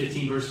chapter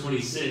 15, verse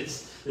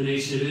 26. The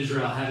nation of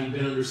Israel, having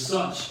been under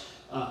such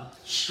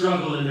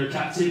struggle in their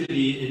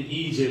captivity in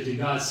Egypt, and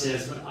God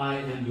says, but I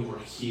am your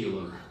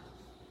healer.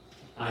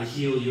 I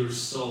heal your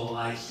soul.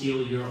 I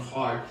heal your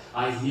heart.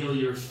 I heal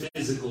your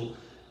physical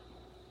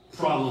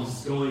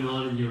problems going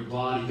on in your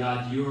body.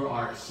 God, you're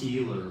our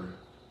healer.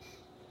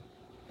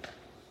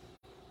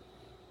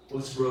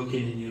 What's broken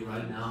in you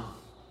right now?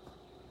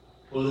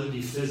 Whether it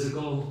be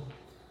physical,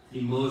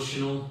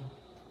 emotional,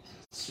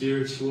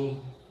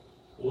 spiritual,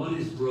 what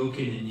is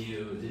broken in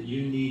you that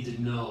you need to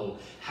know?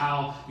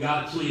 How,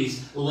 God,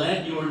 please,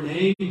 let your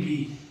name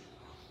be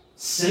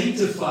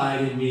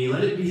sanctified in me.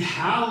 Let it be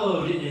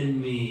hallowed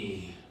in me.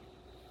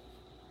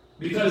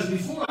 Because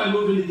before I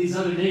move into these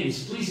other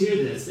names, please hear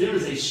this. There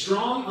is a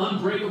strong,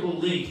 unbreakable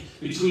link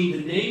between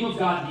the name of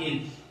God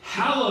being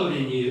hallowed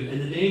in you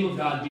and the name of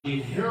God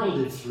being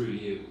heralded through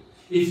you.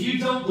 If you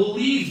don't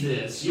believe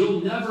this,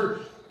 you'll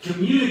never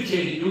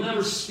communicate it. You'll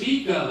never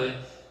speak of it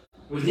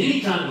with any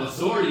kind of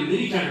authority, with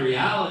any kind of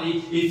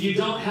reality. If you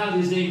don't have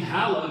His name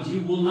hallowed, you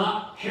will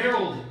not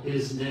herald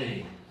His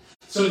name.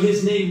 So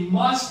His name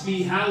must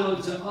be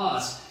hallowed to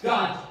us.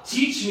 God,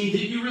 teach me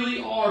that you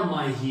really are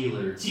my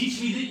healer.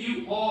 Teach me that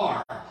you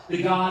are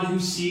the God who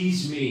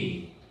sees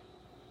me.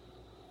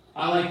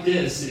 I like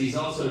this, that He's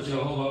also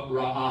Jehovah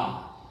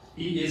Ra'ah.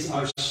 He is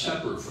our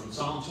shepherd. From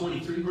Psalm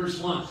 23, verse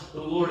 1,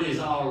 the Lord is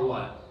our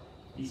what?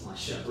 He's my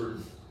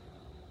shepherd.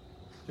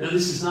 Now,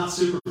 this is not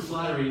super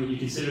flattering when you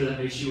consider that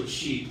makes you a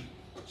sheep.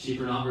 Sheep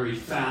are not very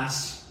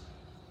fast.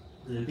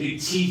 And the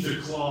big teeth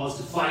or claws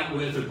to fight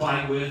with or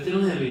bite with. They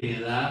don't have any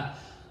of that.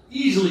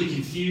 Easily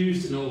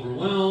confused and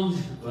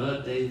overwhelmed,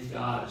 but they've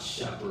got a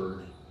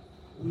shepherd.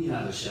 We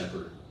have a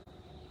shepherd.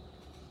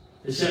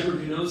 A shepherd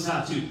who knows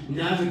how to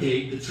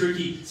navigate the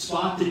tricky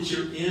spot that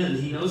you're in.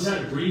 He knows how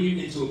to bring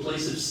you into a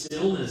place of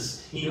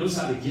stillness. He knows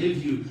how to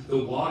give you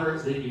the water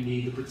that you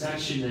need, the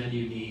protection that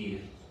you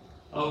need.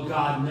 Oh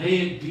God, may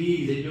it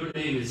be that your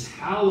name is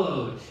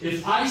hallowed.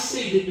 If I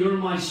say that you're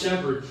my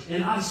shepherd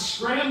and I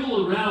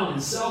scramble around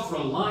in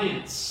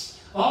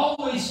self-reliance,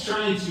 always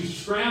trying to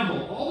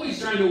scramble,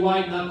 always trying to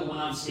white knuckle when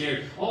I'm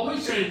scared,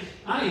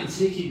 I am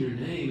taking your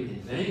name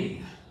in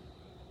vain.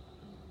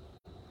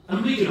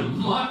 I'm making a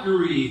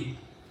mockery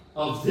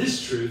of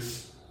this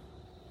truth.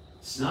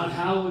 It's not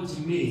hallowed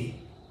to me.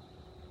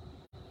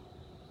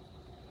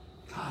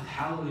 God,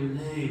 hallow your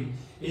name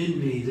in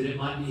me that it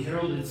might be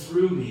heralded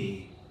through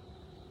me.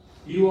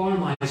 You are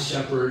my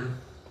shepherd.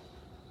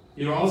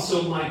 You're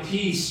also my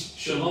peace.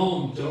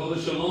 Shalom, Jehovah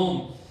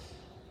Shalom.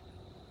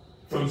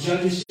 From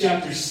Judges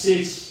chapter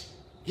 6,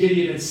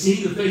 Gideon had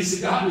seen the face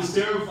of God, was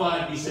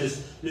terrified. He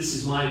says, this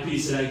is my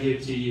peace that I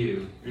give to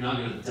you. You're not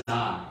going to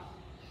die.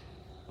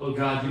 Oh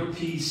God, your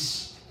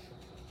peace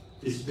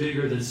is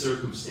bigger than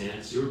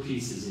circumstance. Your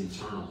peace is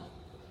eternal.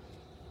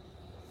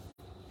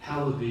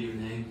 Hallowed be your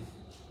name.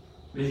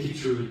 Make it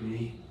true in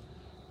me.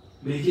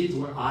 Make it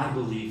where I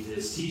believe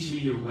this. Teach me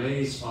your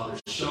ways, Father.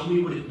 Show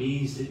me what it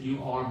means that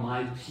you are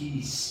my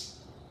peace.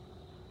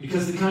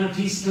 Because the kind of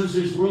peace that comes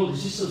to this world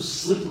is just so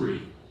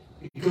slippery.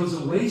 It goes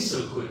away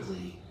so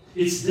quickly.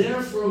 It's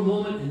there for a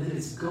moment and then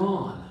it's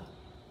gone.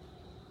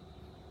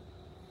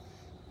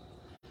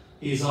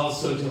 He is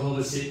also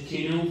Jehovah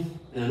Tsidkenu.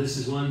 Now this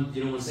is one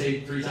you don't want to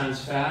say 3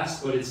 times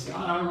fast, but it's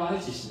God our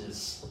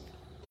righteousness.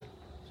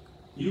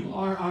 You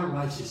are our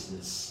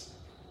righteousness.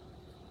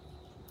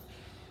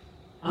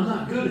 I'm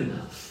not good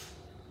enough.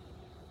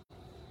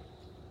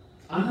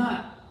 I'm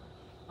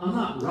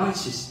not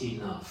righteous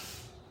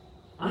enough.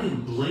 I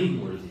am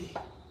blameworthy.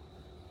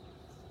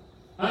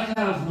 I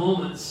have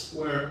moments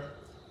where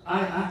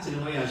I act in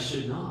a way I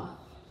should not.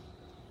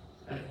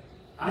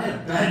 I had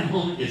a bad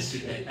moment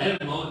yesterday. I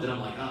had a moment that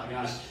I'm like, oh my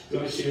gosh, do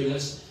I share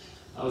this?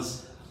 I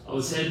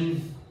was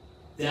heading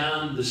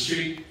down the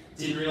street,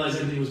 didn't realize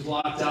everything was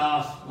blocked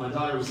off. My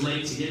daughter was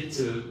late to get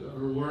to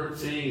her work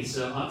thing, and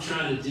so I'm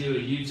trying to do a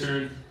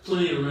U-turn.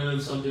 Plenty of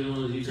room, so I'm doing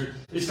one of the U-turns.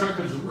 This car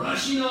comes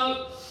rushing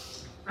up.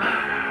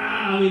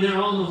 I mean,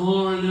 they're on the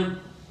horn, they're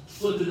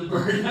flipping the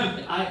bird.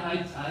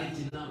 I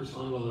did not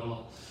respond well at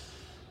all.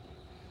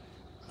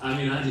 I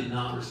mean, I did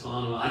not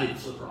respond well. I didn't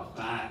flip her off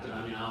back, but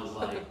I mean, I was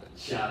like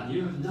shouting,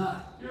 "You're a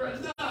nut! You're a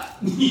nut!"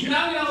 You know,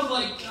 I was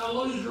like, oh,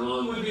 "What is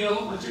wrong with me? I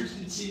hope my church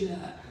didn't see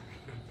that."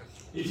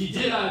 If you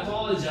did, I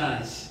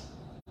apologize.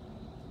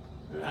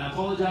 I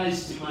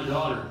apologize to my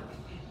daughter.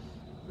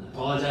 I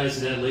apologize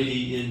to that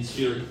lady in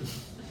spirit.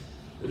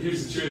 But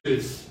here's the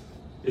truth.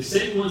 If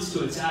Satan wants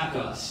to attack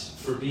us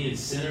for being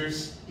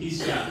sinners,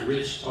 he's got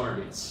rich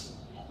targets.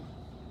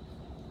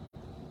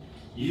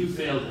 You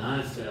failed and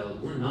I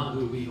failed. We're not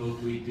who we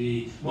hoped we'd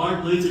be.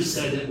 Martin Luther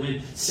said that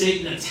when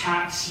Satan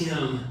attacks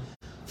him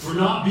for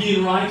not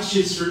being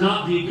righteous, for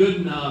not being good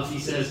enough, he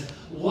says,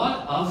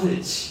 "What of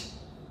it?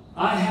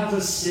 I have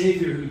a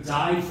Savior who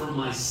died for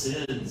my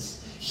sins.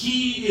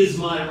 He is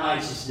my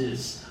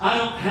righteousness. I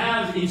don't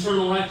have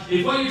eternal right."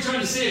 If what you're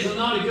trying to say is I'm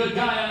not a good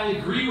guy, I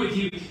agree with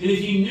you. And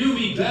if you knew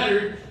me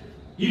better,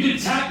 you'd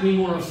attack me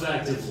more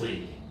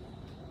effectively.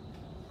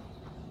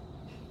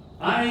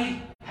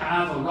 I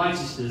have a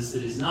righteousness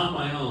that is not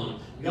my own.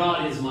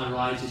 God is my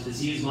righteousness.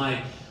 He is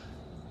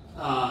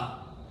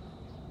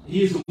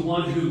the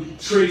one who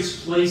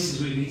trades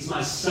places with me. He's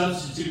my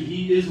substitute.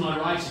 He is my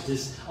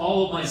righteousness.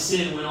 All of my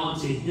sin went on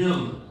to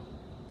him.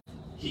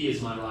 He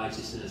is my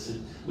righteousness.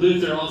 And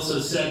Luther also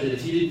said that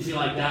if he didn't feel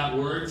like that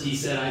worked, he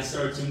said, I'd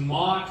start to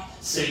mock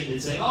Satan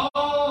and say,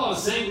 "Oh,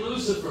 Saint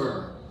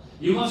Lucifer,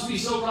 you must be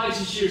so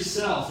righteous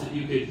yourself that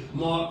you could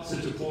mock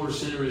such a poor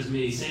sinner as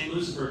me. Saint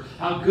Lucifer,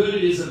 how good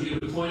it is of you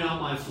to point out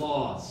my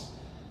flaws."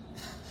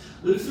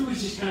 Luther was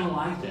just kind of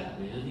like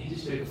that, man. He'd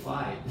just pick a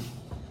fight.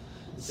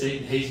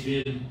 Satan hates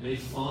being made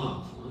fun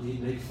of. Well,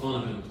 he'd make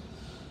fun of him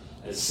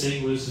as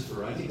Saint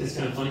Lucifer. I think that's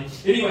kind of funny.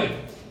 Anyway,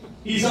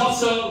 he's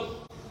also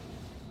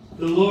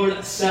the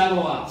Lord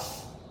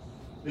Sabaoth,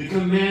 the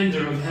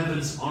commander of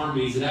heaven's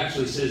armies. It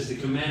actually says the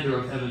commander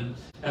of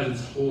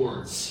heaven's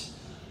hordes.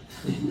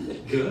 Isn't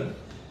that good?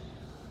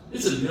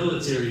 It's a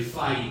military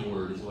fighting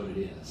word is what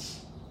it is.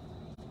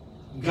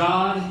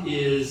 God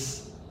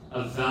is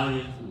a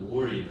valiant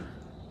warrior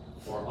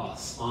for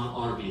us on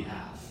our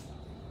behalf.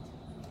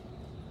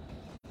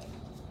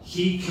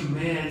 He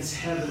commands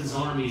heaven's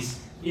armies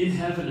in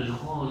heaven and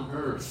on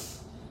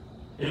earth.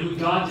 And when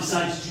God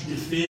decides to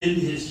defend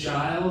his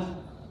child,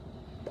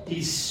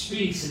 he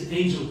speaks and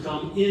angels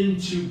come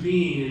into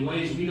being in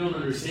ways we don't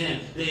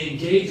understand. They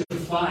engage a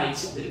fight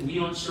that we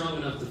aren't strong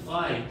enough to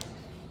fight.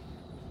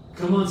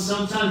 Come on,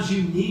 sometimes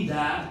you need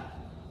that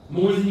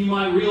more than you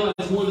might realize,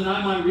 more than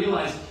I might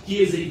realize.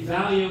 He is a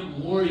valiant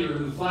warrior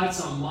who fights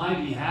on my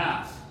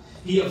behalf.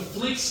 He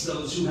afflicts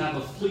those who have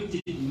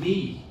afflicted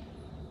me.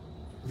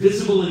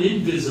 Visible and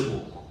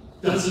invisible.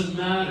 Doesn't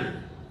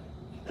matter.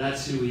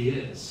 That's who he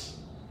is.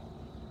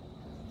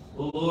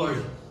 Oh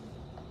Lord,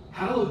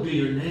 hallowed be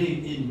your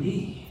name in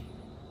me.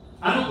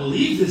 I don't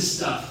believe this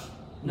stuff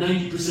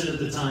 90% of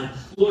the time.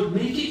 Lord,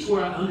 make it to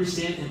where I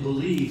understand and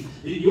believe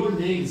that your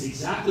name is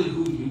exactly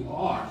who you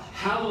are.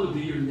 Hallowed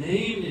be your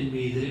name in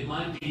me, that it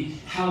might be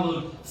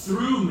hallowed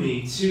through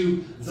me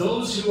to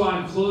those who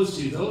I'm close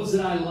to, those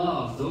that I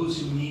love, those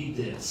who need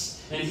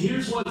this. And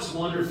here's what's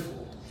wonderful.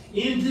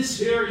 In this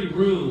very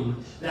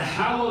room, the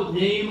hallowed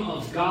name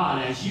of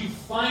God, as you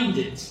find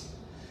it,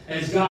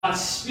 as God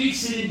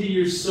speaks it into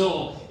your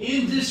soul,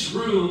 in this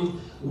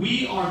room,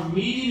 we are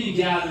meeting and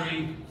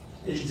gathering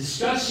and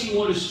discussing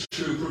what is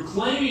true,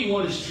 proclaiming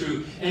what is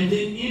true, and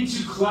then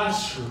into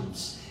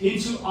classrooms,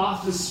 into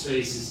office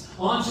spaces,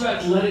 onto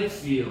athletic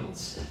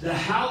fields. The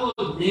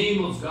hallowed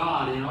name of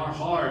God in our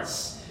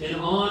hearts and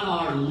on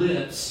our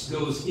lips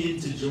goes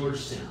into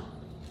Georgetown.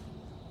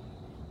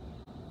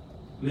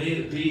 May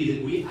it be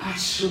that we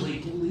actually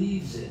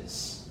believe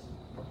this.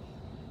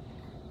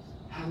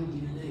 Hallowed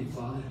be your name,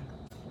 Father.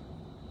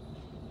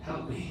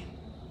 Help me.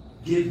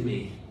 Give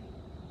me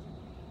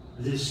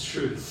this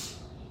truth.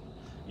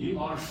 You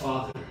are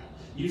Father.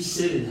 You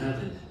sit in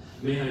heaven.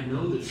 May I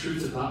know the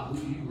truth about who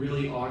you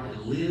really are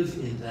and live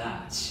in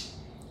that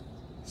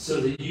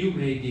so that you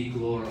may be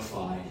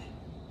glorified.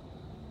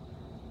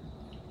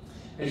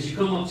 As you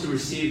come up to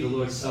receive the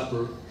Lord's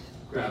Supper,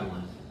 grab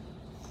one.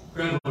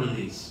 Grab one of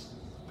these.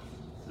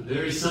 It's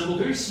very simple,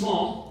 very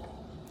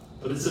small,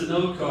 but it's a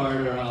note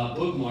card or a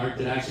bookmark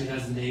that actually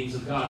has the names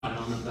of God. And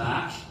on the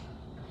back,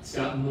 it's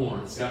got more.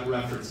 It's got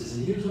references.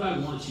 And here's what I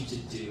want you to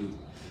do.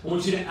 I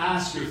want you to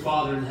ask your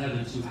Father in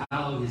heaven to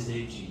hallow his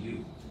name to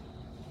you.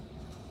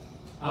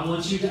 I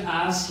want you to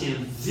ask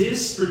him,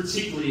 this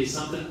particularly is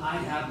something I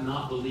have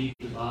not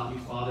believed about you,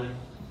 Father.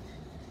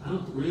 I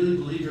don't really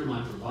believe you're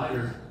my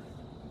provider.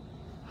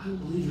 I don't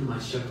believe you're my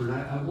shepherd.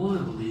 I want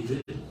to believe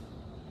it.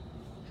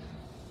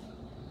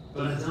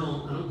 But I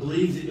don't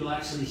believe that you'll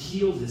actually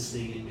heal this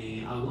thing in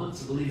me. I want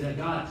to believe that.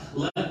 God,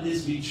 let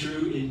this be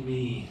true in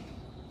me.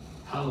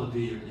 Hallowed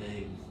be your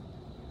name.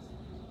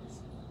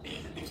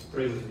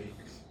 Pray with me.